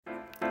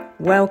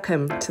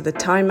Welcome to the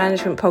Time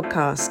Management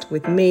Podcast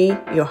with me,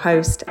 your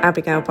host,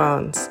 Abigail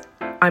Barnes.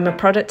 I'm a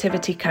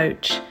productivity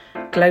coach,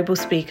 global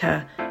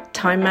speaker,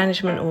 time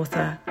management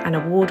author, and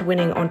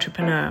award-winning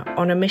entrepreneur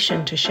on a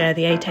mission to share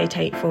the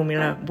 888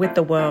 formula with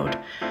the world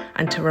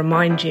and to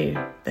remind you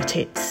that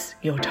it's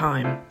your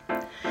time.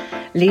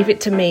 Leave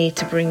it to me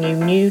to bring you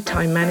new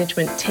time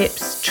management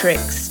tips,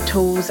 tricks,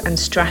 tools, and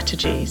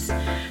strategies,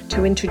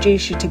 to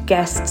introduce you to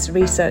guests,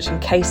 research,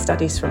 and case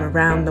studies from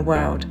around the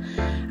world,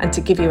 and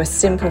to give you a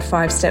simple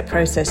 5-step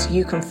process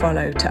you can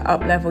follow to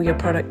uplevel your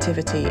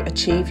productivity,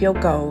 achieve your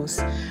goals,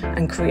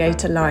 and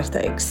create a life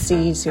that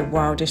exceeds your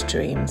wildest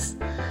dreams.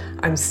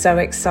 I'm so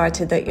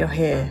excited that you're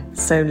here,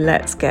 so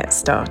let's get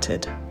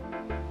started.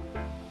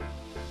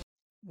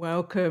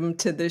 Welcome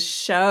to the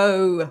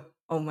show.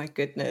 Oh my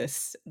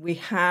goodness, we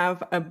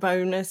have a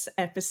bonus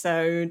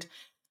episode,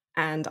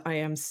 and I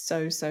am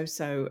so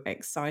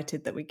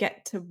excited that we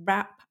get to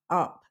wrap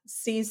up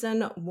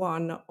season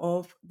 1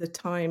 of the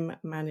Time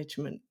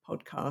Management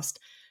Podcast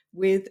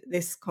with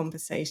this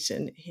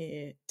conversation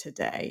here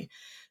today.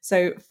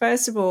 So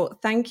first of all,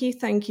 thank you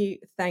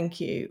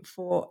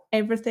for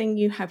everything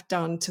you have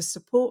done to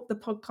support the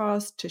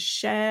podcast, to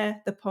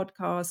share the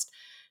podcast,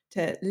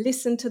 to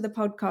listen to the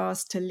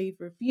podcast, to leave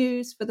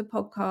reviews for the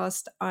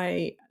podcast.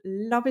 I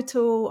love it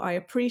all. I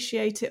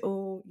appreciate it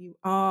all. You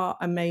are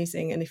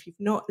amazing. And if you've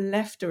not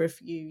left a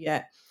review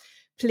yet,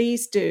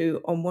 please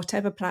do on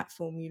whatever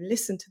platform you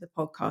listen to the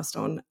podcast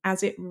on,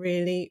 as it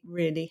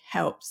really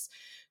helps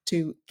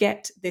to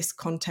get this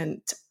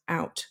content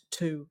out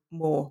to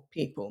more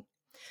people.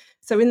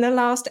 So in the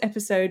last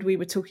episode, we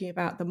were talking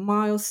about the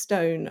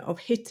milestone of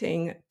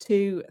hitting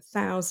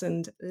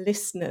 2,000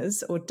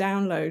 listeners or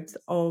downloads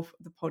of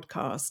the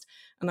podcast.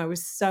 And I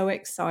was so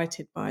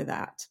excited by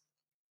that.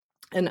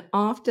 And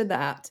after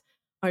that,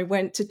 I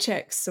went to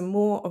check some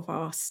more of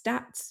our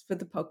stats for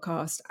the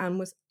podcast and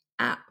was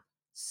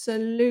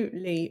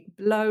absolutely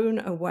blown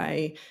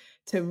away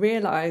to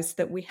realize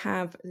that we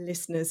have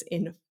listeners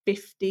in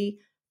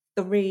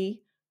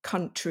 53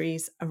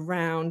 countries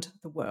around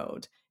the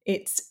world.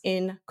 It's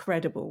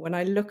incredible. When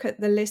I look at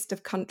the list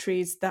of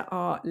countries that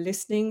are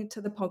listening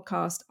to the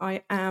podcast,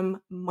 I am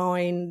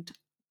mind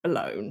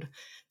blown.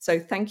 So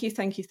thank you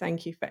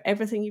for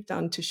everything you've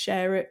done to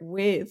share it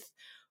with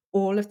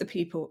all of the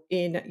people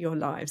in your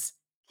lives.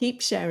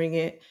 Keep sharing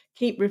it,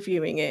 keep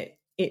reviewing it.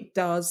 It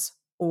does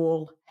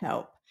all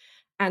help.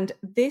 And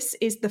this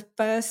is the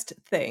first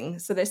thing.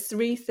 So there's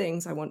 3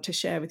 things I want to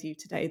share with you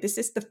today. This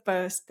is the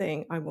first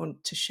thing I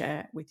want to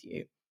share with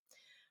you.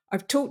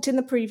 I've talked in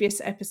the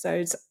previous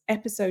episodes,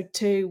 episode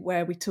 2,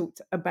 where we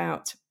talked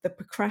about the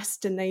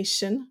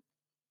procrastination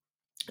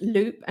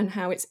loop and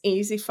how it's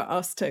easy for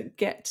us to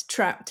get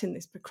trapped in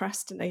this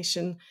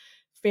procrastination,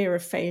 fear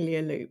of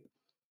failure loop.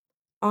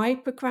 I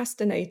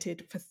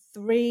procrastinated for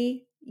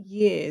 3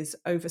 years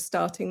over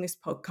starting this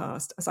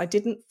podcast, as I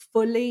didn't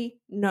fully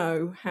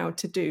know how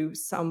to do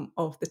some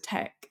of the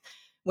tech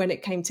when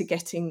it came to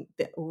getting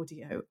the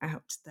audio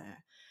out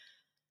there.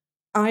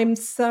 I'm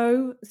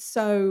so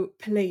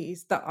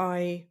pleased that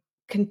I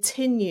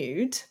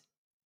continued,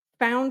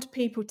 found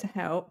people to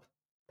help,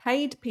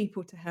 paid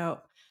people to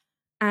help,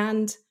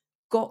 and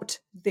got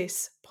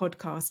this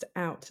podcast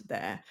out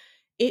there.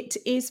 It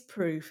is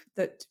proof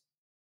that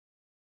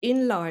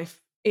in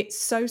life, it's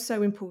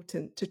so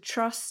important to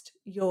trust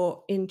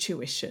your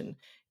intuition,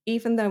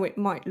 even though it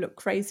might look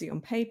crazy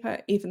on paper,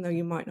 even though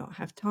you might not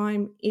have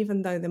time,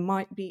 even though there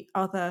might be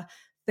other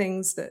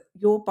things that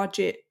your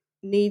budget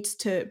needs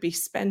to be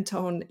spent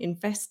on,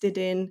 invested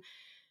in.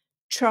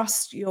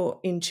 Trust your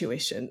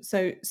intuition.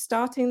 So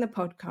starting the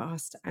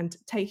podcast and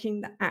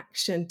taking the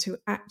action to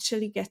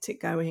actually get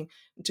it going,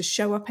 and to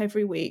show up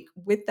every week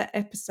with the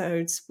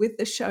episodes, with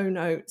the show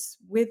notes,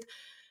 with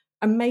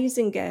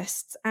amazing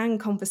guests and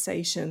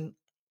conversation.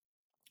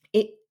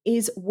 It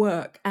is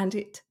work, and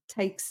it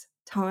takes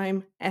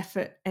time,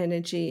 effort,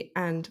 energy,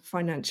 and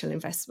financial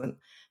investment.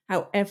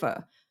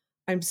 However,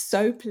 I'm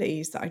so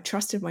pleased that I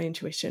trusted my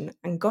intuition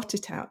and got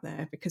it out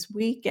there, because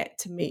we get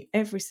to meet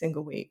every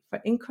single week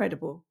for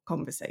incredible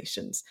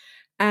conversations.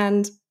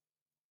 And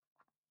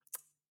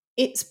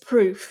it's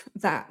proof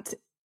that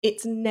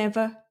it's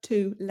never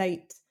too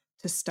late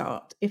to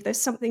start. If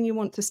there's something you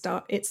want to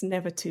start, it's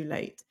never too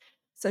late.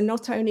 So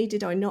not only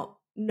did I not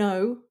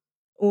know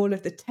all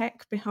of the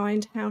tech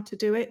behind how to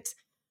do it,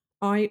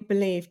 I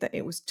believed that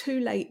it was too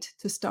late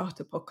to start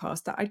a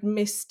podcast, that I'd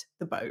missed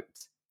the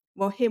boat.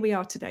 Well, here we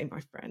are today,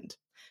 my friend.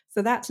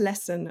 So that's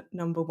lesson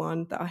number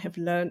 1 that I have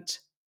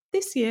learnt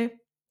this year.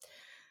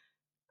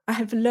 I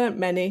have learnt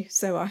many,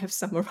 so I have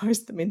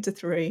summarized them into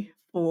 3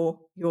 for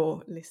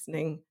your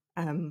listening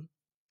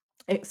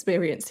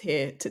experience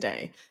here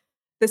today.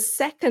 The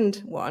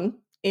second one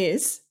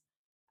is,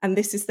 and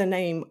this is the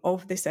name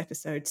of this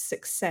episode,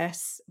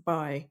 Success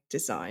by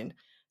Design.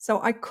 So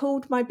I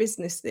called my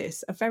business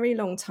this a very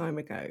long time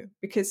ago,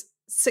 because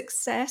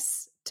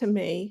success to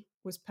me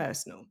was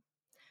personal.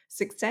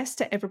 Success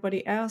to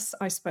everybody else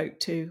I spoke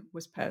to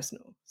was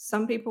personal.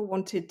 Some people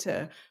wanted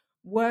to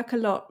work a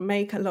lot,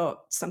 make a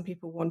lot. Some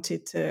people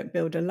wanted to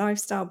build a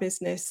lifestyle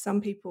business.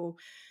 Some people,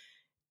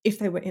 if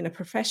they were in a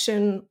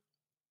profession,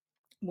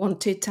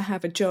 wanted to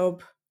have a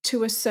job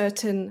to a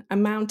certain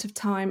amount of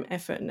time,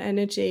 effort, and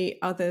energy.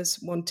 Others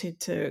wanted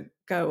to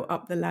go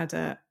up the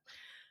ladder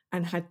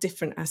and had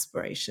different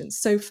aspirations.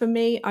 So for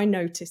me, I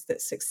noticed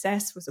that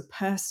success was a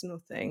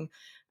personal thing.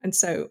 And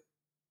so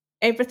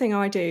everything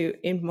I do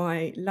in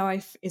my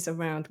life is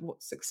around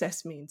what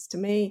success means to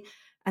me.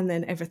 And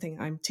then everything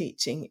I'm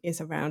teaching is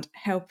around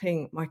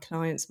helping my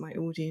clients, my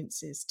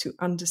audiences to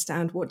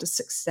understand, what does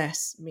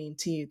success mean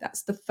to you?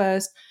 That's the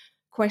first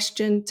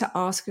question to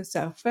ask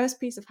yourself. First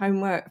piece of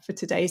homework for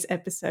today's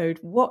episode: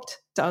 what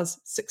does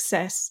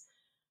success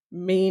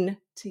mean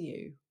to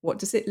you? What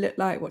does it look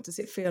like? What does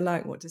it feel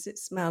like? What does it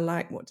smell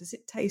like? What does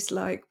it taste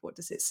like? What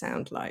does it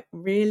sound like?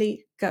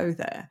 Really go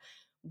there.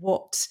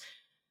 What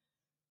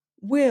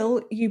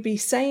will you be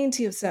saying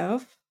to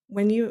yourself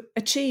when you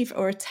achieve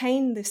or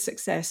attain this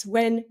success,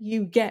 when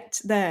you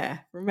get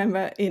there?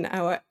 Remember, in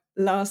our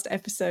last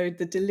episode,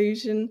 the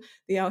delusion,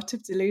 the art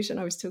of delusion,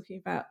 I was talking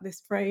about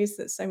this phrase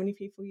that so many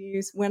people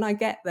use: when I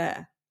get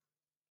there.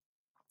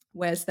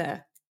 Where's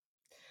there?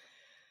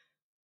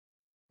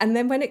 And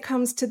then when it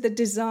comes to the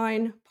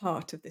design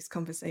part of this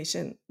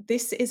conversation,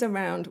 this is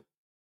around,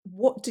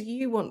 what do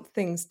you want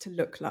things to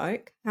look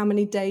like? How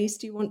many days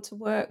do you want to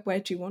work? Where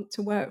do you want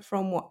to work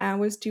from? What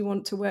hours do you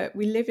want to work?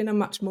 We live in a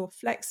much more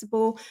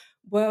flexible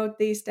world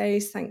these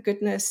days, thank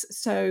goodness.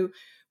 So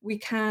we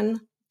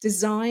can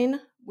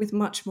design with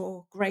much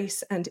more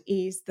grace and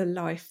ease the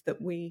life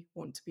that we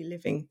want to be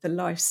living, the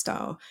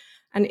lifestyle.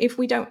 And if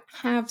we don't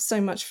have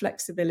so much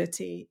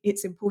flexibility,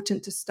 it's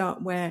important to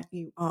start where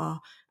you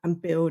are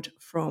and build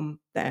from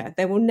there.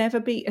 There will never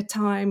be a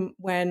time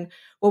when,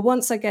 well,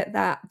 once I get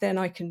that, then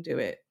I can do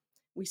it.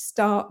 We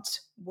start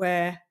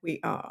where we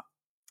are.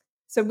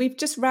 So we've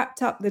just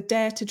wrapped up the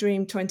Dare to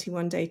Dream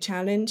 21-day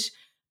challenge.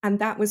 And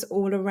that was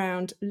all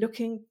around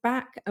looking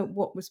back at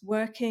what was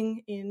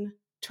working in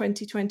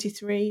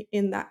 2023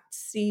 in that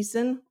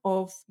season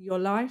of your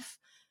life,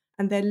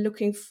 and then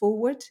looking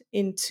forward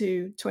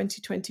into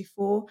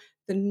 2024,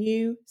 the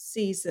new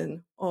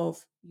season of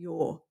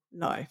your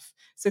life.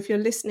 So if you're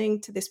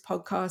listening to this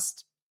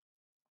podcast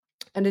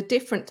at a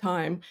different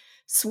time,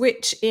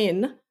 switch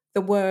in the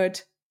word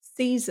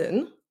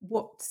season,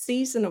 what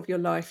season of your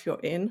life you're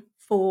in,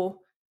 for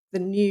the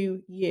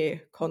new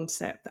year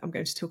concept that I'm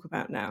going to talk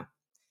about now.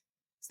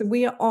 So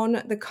we are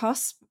on the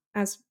cusp,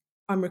 as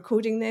I'm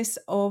recording this,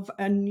 of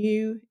a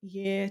new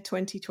year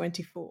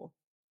 2024,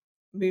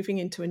 moving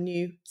into a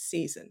new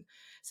season.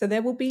 So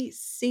there will be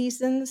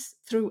seasons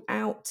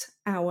throughout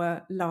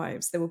our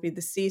lives. There will be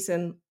the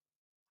season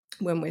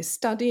when we're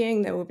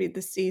studying, there will be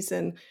the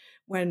season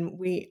when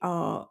we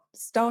are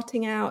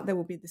starting out, there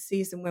will be the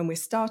season when we're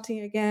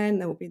starting again,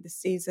 there will be the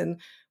season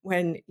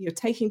when you're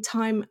taking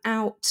time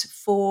out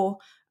for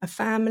a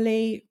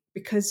family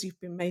because you've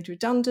been made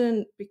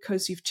redundant,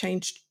 because you've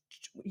changed,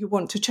 you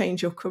want to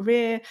change your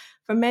career.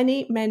 For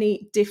many,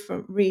 many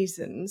different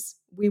reasons,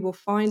 we will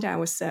find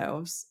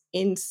ourselves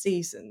in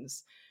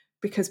seasons,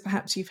 because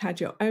perhaps you've had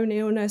your own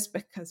illness,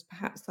 because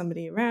perhaps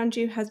somebody around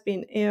you has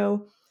been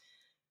ill.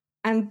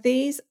 And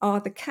these are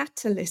the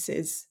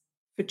catalysts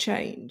for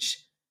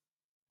change.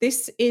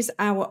 This is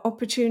our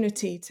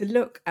opportunity to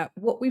look at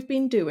what we've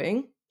been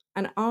doing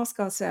and ask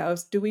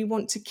ourselves, do we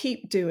want to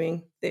keep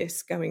doing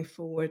this going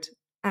forward?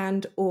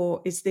 And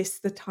or is this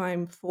the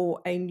time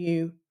for a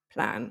new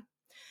plan?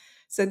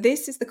 So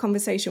this is the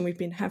conversation we've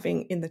been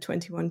having in the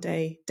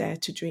 21-day Dare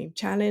to Dream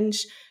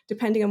challenge.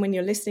 Depending on when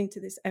you're listening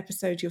to this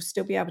episode, you'll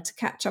still be able to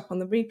catch up on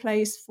the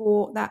replays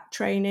for that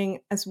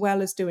training, as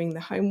well as doing the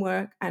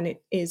homework. And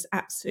it is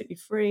absolutely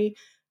free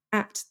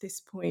at this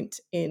point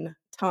in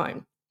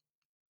time.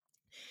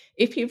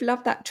 If you've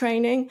loved that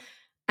training,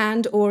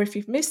 and or if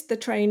you've missed the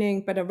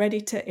training but are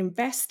ready to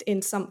invest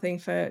in something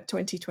for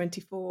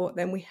 2024,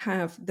 then we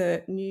have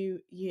the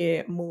New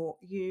Year More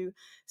You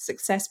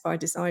Success by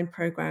Design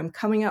program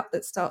coming up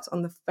that starts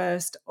on the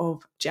 1st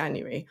of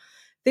January.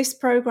 This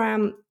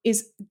program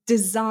is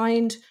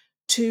designed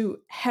to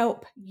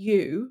help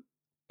you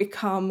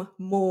become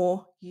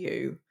more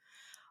you.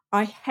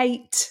 I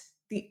hate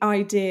the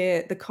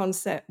idea, the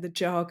concept, the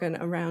jargon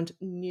around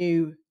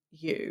new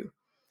you.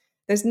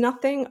 There's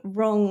nothing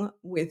wrong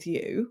with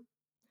you.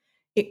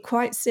 It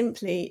quite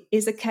simply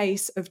is a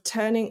case of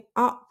turning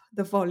up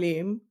the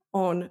volume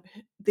on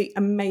the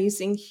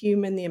amazing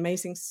human, the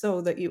amazing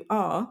soul that you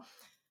are,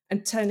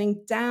 and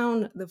turning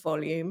down the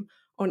volume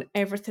on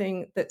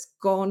everything that's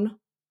gone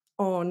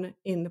on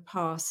in the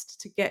past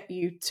to get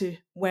you to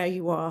where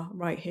you are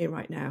right here,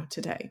 right now,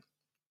 today.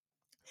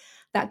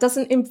 That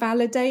doesn't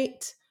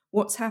invalidate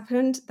what's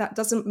happened. That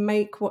doesn't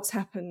make what's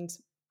happened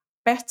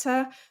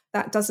better.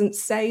 That doesn't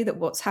say that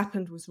what's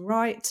happened was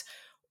right.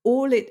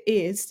 All it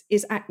is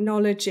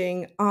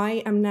acknowledging,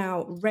 I am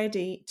now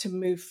ready to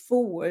move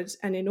forward.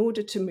 And in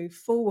order to move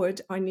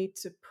forward, I need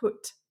to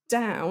put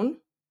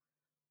down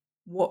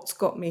what's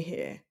got me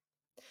here.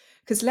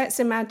 Because let's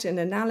imagine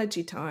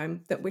analogy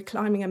time that we're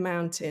climbing a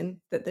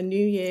mountain, that the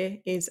new year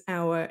is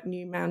our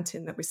new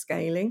mountain that we're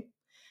scaling.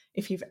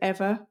 If you've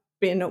ever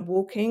been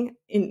walking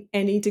in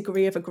any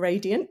degree of a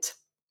gradient,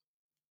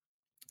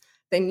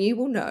 then you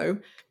will know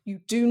you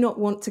do not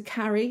want to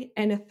carry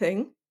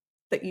anything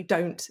that you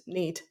don't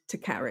need to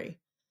carry.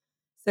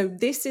 So,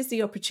 this is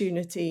the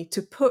opportunity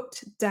to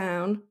put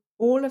down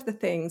all of the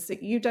things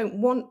that you don't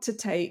want to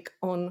take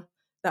on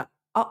that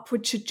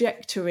upward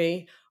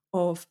trajectory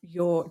of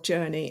your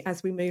journey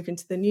as we move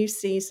into the new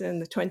season,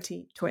 the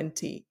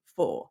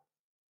 2024.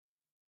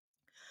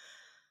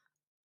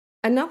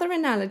 Another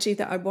analogy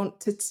that I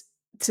want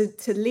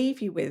to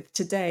leave you with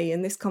today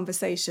in this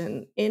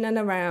conversation, in and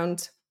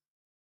around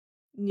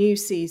new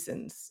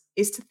seasons,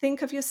 is to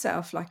think of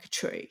yourself like a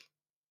tree.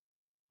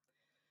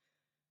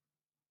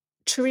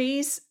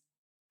 Trees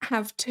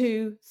have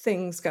two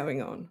things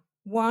going on.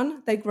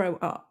 One, they grow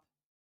up,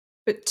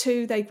 but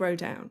two, they grow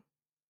down.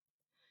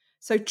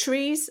 So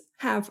trees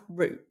have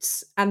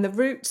roots, and the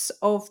roots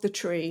of the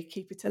tree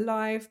keep it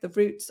alive. The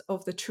roots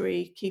of the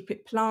tree keep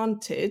it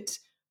planted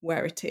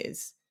where it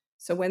is.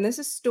 So when there's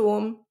a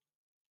storm,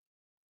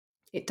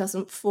 it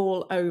doesn't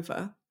fall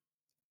over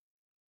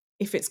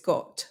if it's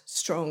got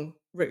strong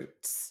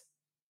roots.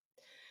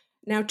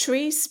 Now,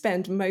 trees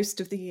spend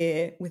most of the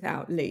year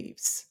without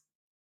leaves.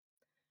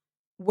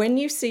 When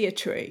you see a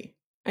tree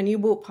and you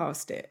walk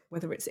past it,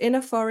 whether it's in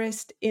a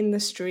forest, in the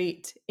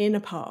street, in a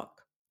park,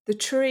 the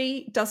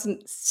tree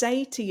doesn't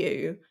say to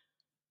you,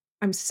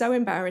 I'm so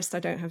embarrassed I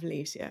don't have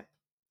leaves yet.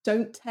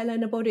 Don't tell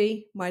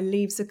anybody my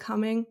leaves are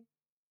coming.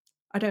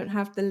 I don't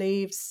have the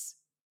leaves.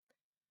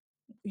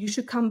 You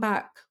should come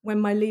back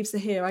when my leaves are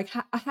here.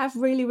 I have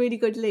really, really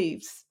good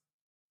leaves.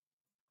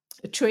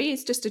 A tree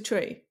is just a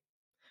tree.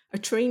 A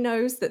tree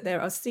knows that there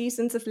are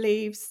seasons of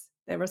leaves,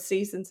 there are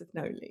seasons of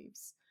no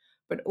leaves.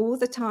 But all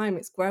the time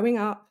it's growing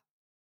up,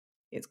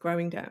 it's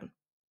growing down.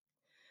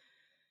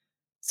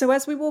 So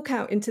as we walk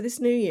out into this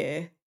new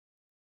year,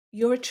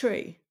 you're a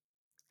tree.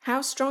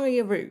 How strong are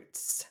your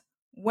roots?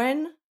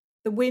 When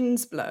the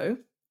winds blow,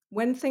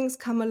 when things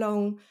come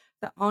along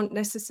that aren't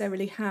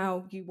necessarily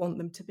how you want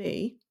them to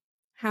be,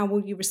 how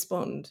will you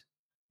respond?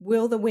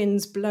 Will the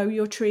winds blow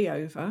your tree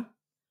over?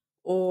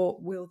 Or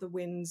will the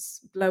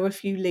winds blow a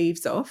few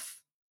leaves off,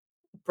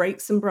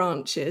 break some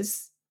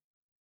branches,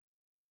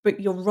 but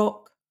your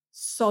rock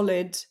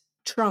solid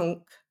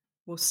trunk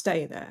will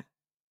stay there?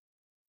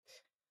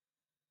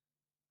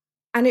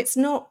 And it's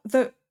not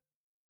that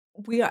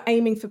we are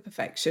aiming for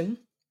perfection.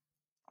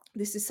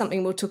 This is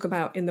something we'll talk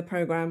about in the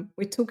program.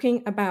 We're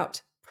talking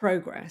about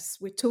progress.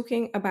 We're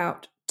talking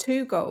about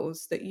two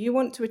goals that you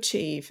want to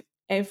achieve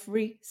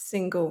every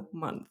single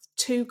month,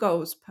 two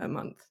goals per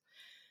month.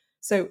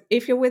 So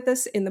if you're with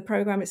us in the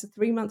program, it's a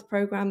 3-month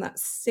program.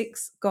 That's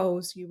 6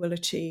 goals you will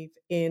achieve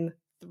in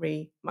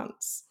 3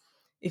 months.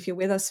 If you're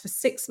with us for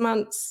 6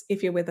 months,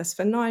 if you're with us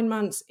for 9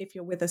 months, if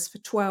you're with us for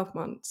 12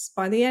 months,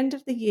 by the end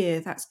of the year,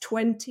 that's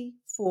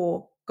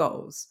 24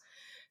 goals.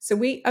 So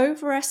we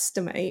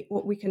overestimate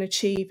what we can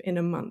achieve in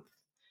a month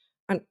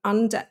and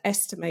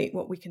underestimate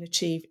what we can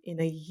achieve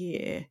in a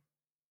year,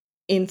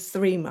 in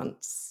 3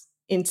 months,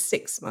 in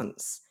 6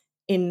 months,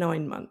 in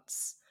 9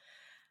 months.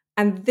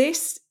 And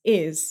this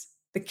is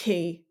the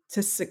key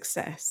to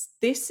success.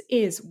 This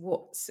is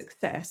what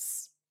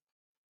success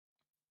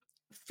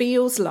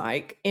feels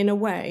like, in a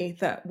way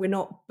that we're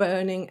not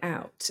burning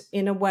out,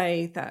 in a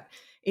way that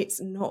it's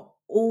not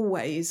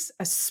always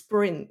a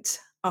sprint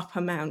up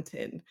a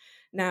mountain.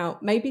 Now,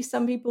 maybe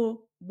some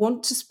people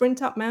want to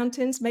sprint up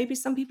mountains, maybe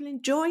some people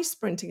enjoy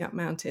sprinting up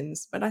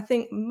mountains, but I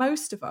think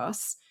most of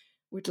us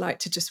would like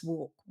to just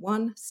walk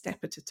one step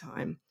at a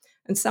time.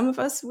 And some of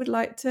us would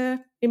like to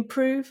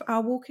improve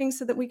our walking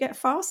so that we get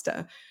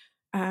faster.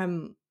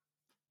 And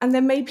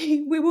then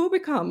maybe we will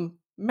become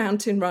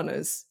mountain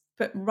runners.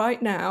 But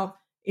right now,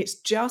 it's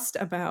just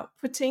about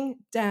putting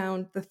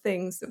down the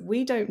things that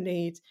we don't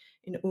need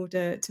in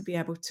order to be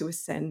able to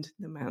ascend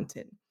the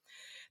mountain.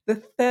 The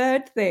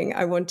third thing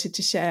I wanted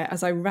to share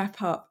as I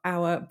wrap up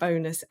our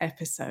bonus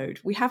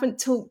episode, we haven't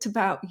talked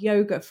about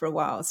yoga for a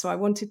while, so I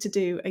wanted to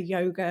do a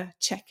yoga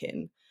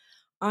check-in.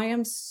 I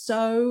am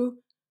so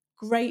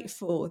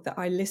grateful that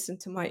I listened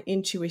to my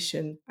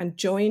intuition and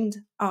joined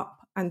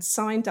up and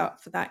signed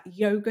up for that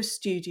yoga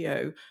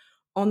studio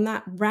on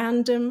that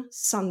random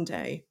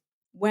Sunday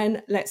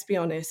when, let's be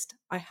honest,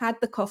 I had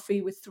the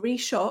coffee with 3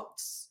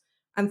 shots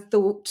and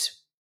thought,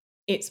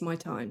 it's my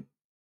time.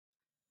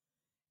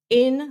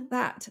 In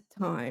that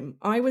time,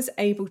 I was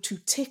able to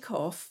tick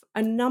off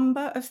a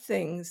number of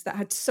things that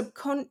had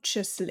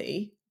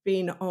subconsciously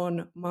been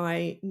on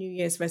my New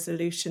Year's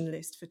resolution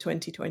list for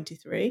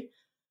 2023.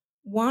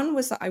 One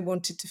was that I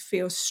wanted to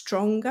feel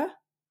stronger.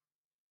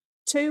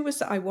 2 was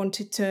that I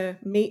wanted to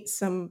meet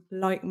some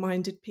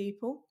like-minded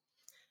people.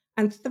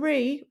 And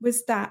 3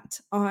 was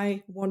that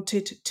I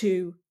wanted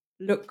to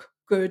look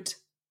good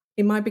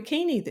in my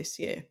bikini this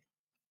year.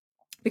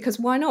 Because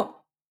why not?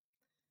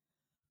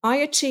 I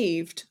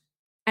achieved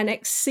and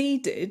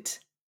exceeded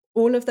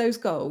all of those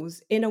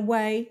goals in a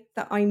way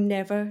that I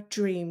never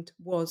dreamed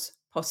was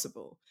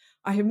possible.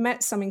 I have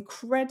met some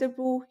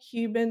incredible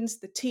humans,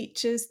 the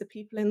teachers, the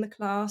people in the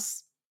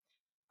class.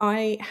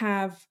 I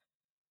have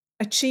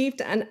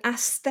achieved an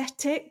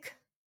aesthetic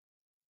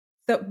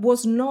that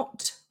was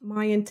not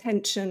my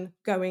intention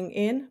going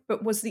in,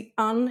 but was the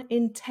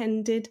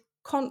unintended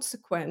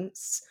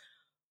consequence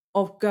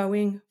of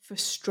going for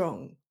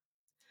strong.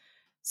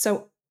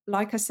 So,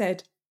 like I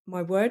said,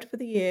 my word for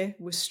the year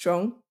was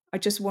strong. I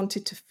just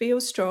wanted to feel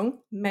strong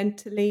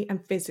mentally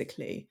and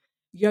physically.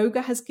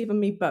 Yoga has given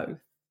me both.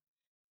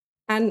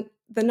 And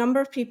the number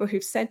of people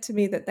who've said to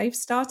me that they've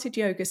started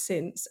yoga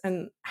since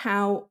and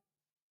how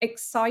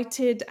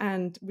excited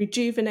and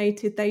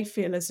rejuvenated they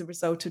feel as a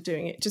result of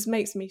doing it just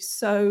makes me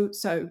so,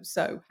 so,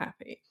 so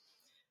happy.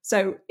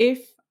 So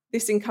if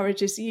this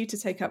encourages you to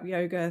take up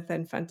yoga,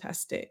 then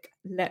fantastic.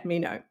 Let me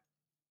know.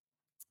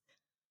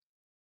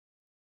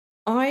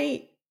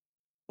 I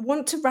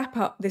want to wrap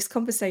up this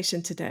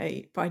conversation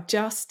today by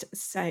just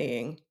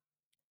saying,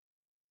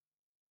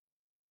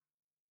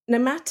 no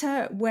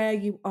matter where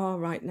you are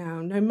right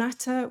now, no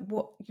matter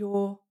what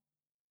your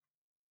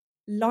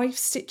life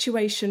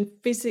situation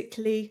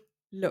physically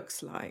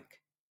looks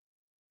like,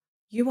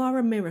 you are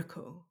a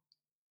miracle.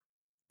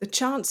 The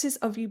chances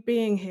of you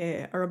being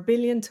here are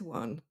 1,000,000,000 to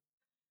 1.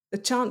 The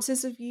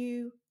chances of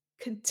you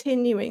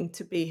continuing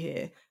to be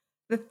here,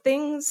 the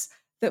things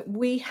that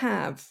we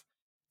have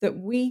that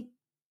we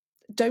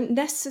don't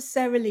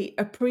necessarily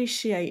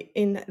appreciate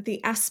in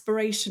the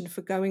aspiration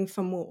for going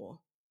for more: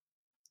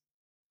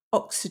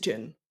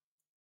 oxygen,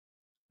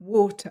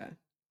 water,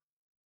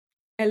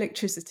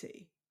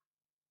 electricity,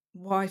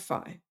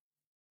 Wi-Fi,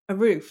 a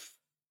roof,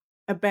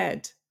 a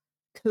bed,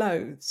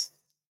 clothes,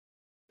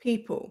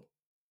 people,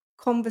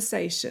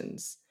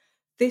 conversations,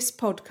 this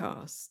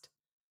podcast.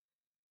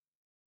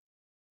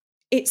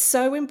 It's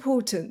so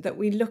important that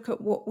we look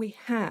at what we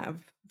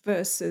have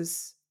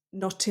versus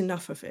not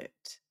enough of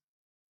it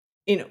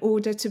in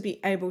order to be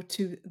able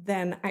to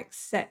then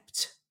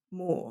accept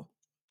more.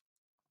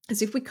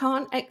 Because if we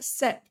can't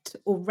accept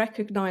or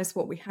recognize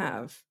what we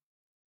have,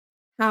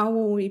 how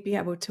will we be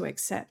able to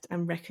accept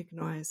and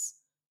recognize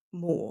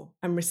more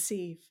and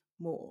receive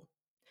more?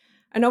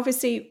 And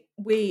obviously,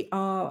 we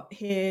are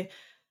here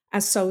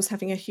as souls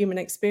having a human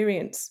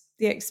experience.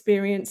 The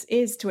experience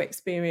is to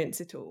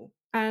experience it all.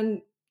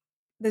 And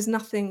there's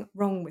nothing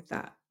wrong with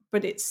that.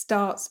 But it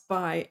starts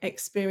by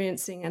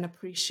experiencing and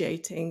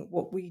appreciating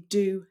what we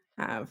do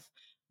have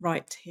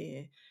right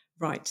here,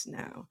 right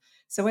now.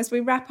 So as we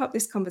wrap up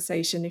this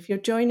conversation, if you're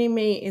joining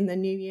me in the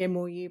New Year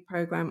More You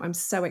program, I'm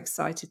so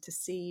excited to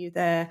see you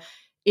there.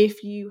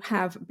 If you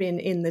have been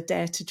in the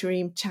Dare to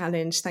Dream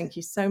challenge, thank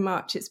you so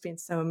much. It's been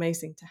so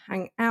amazing to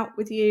hang out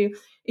with you.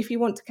 If you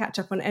want to catch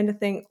up on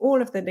anything,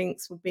 all of the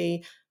links will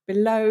be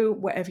below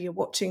wherever you're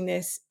watching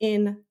this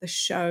in the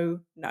show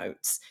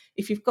notes.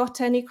 If you've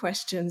got any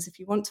questions, if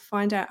you want to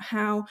find out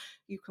how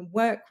you can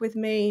work with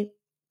me,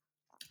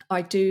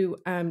 I do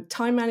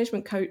time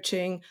management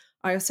coaching.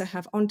 I also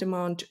have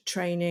on-demand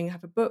training. I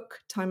have a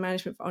book, Time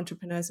Management for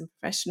Entrepreneurs and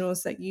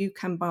Professionals, that you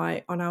can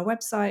buy on our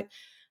website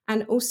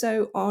and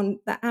also on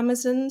the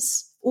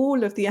Amazons,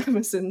 all of the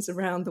Amazons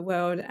around the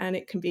world, and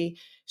it can be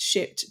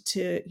shipped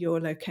to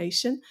your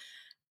location.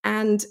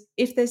 And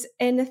if there's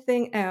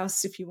anything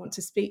else, if you want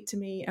to speak to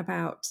me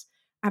about,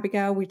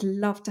 Abigail, we'd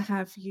love to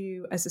have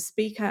you as a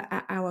speaker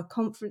at our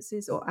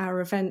conferences or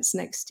our events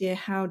next year.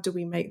 How do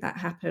we make that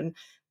happen?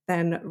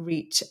 Then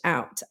reach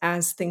out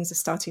as things are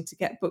starting to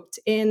get booked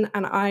in.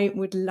 And I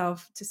would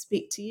love to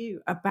speak to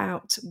you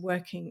about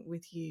working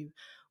with you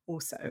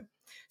also.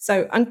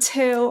 So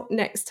until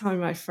next time,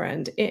 my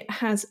friend, it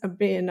has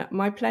been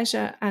my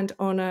pleasure and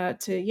honor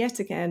to yet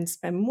again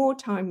spend more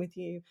time with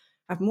you,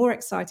 have more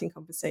exciting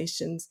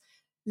conversations.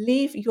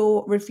 Leave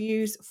your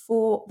reviews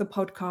for the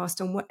podcast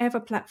on whatever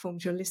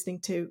platforms you're listening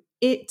to.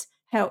 It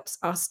helps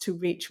us to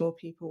reach more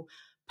people.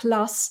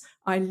 Plus,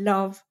 I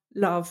love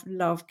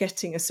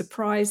getting a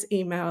surprise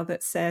email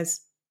that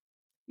says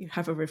you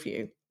have a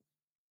review.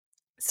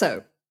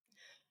 So,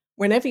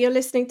 whenever you're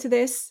listening to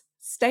this,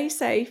 stay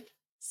safe,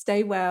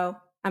 stay well,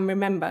 and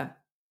remember,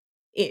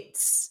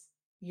 it's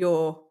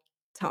your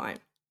time.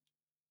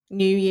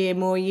 New Year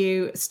More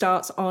You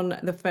starts on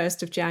the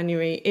 1st of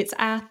January. It's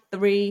a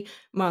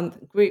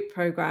 3-month group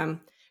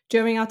program.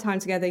 During our time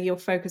together, you'll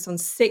focus on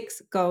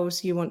 6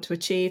 goals you want to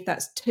achieve.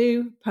 That's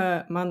 2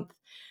 per month.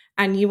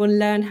 And you will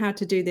learn how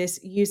to do this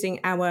using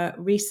our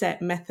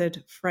reset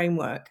method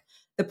framework.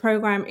 The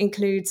program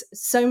includes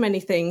so many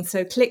things,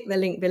 so click the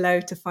link below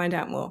to find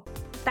out more.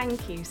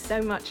 Thank you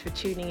so much for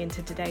tuning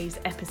into today's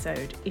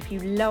episode. If you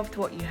loved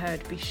what you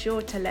heard, be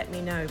sure to let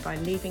me know by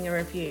leaving a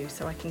review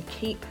so I can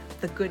keep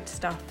the good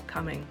stuff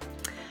coming.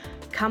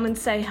 Come and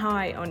say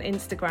hi on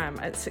Instagram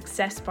at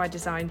Success by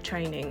Design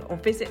Training, or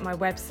visit my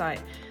website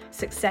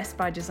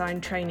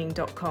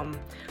successbydesigntraining.com,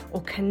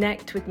 or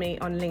connect with me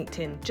on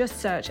LinkedIn. Just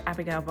search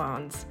Abigail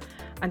Barnes.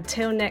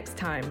 Until next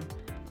time,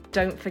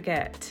 don't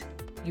forget,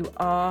 you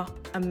are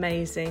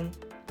amazing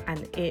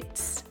and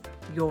it's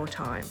your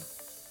time.